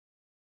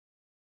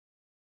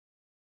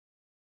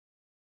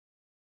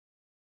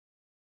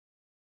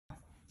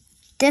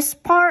This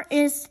part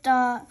is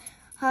the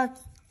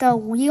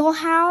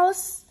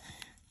wheelhouse.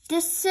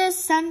 This is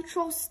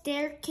central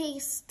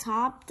staircase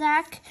top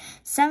deck,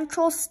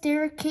 central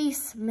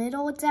staircase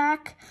middle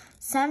deck,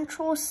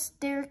 central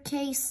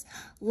staircase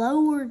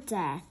lower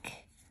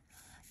deck.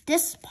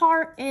 This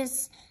part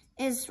is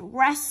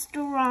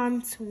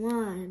restaurant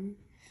 1.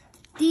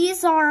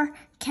 These are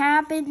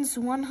cabins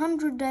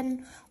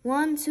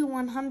 101 to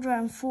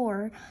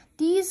 104.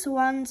 These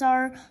ones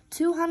are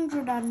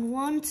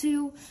 201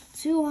 to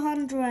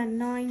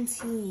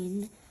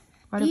 219.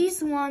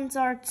 These ones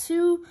are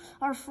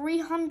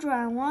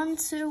 301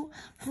 to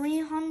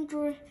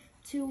 300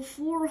 to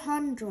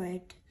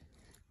 400.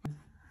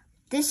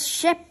 This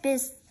ship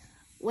is,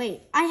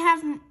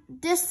 I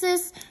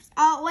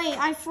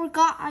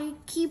forgot, I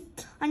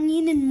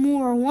needed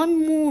more,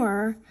 one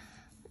more.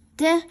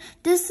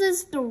 This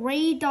is the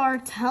radar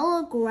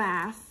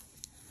telegraph.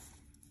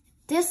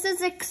 This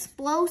is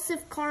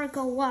explosive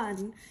cargo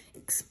 1,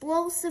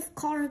 explosive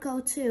cargo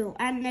 2,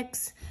 and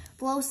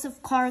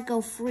explosive cargo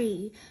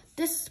 3.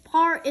 This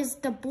part is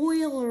the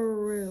boiler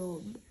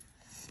room.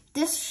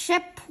 This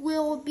ship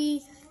will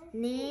be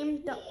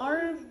named the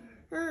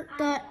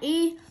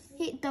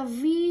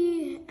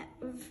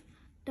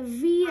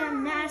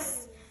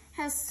VMS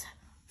has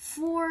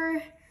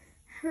Foreberg.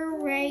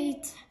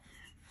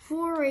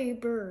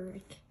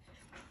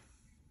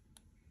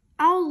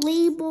 I'll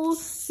label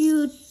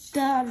you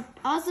the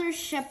other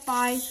ship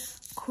I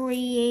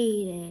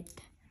created.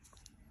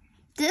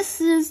 This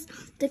is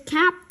the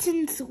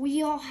captain's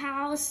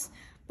wheelhouse,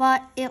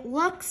 but it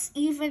looks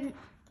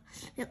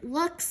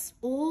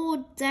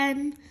old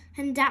than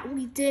that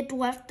we did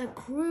with the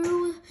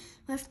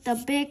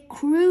big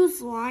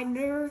cruise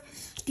liner.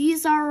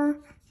 These are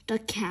the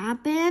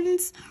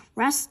cabins,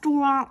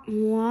 restaurant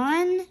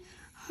 1,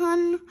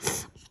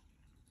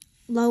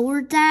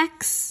 lower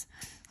decks,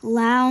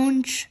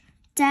 lounge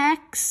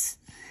decks,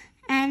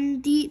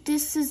 and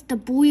this is the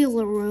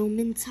boiler room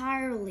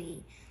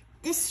entirely.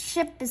 This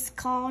ship is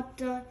called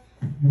the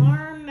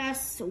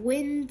SS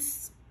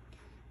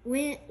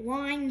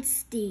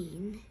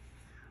Winerstein.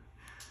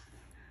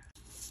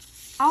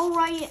 I'll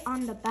write it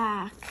on the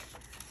back.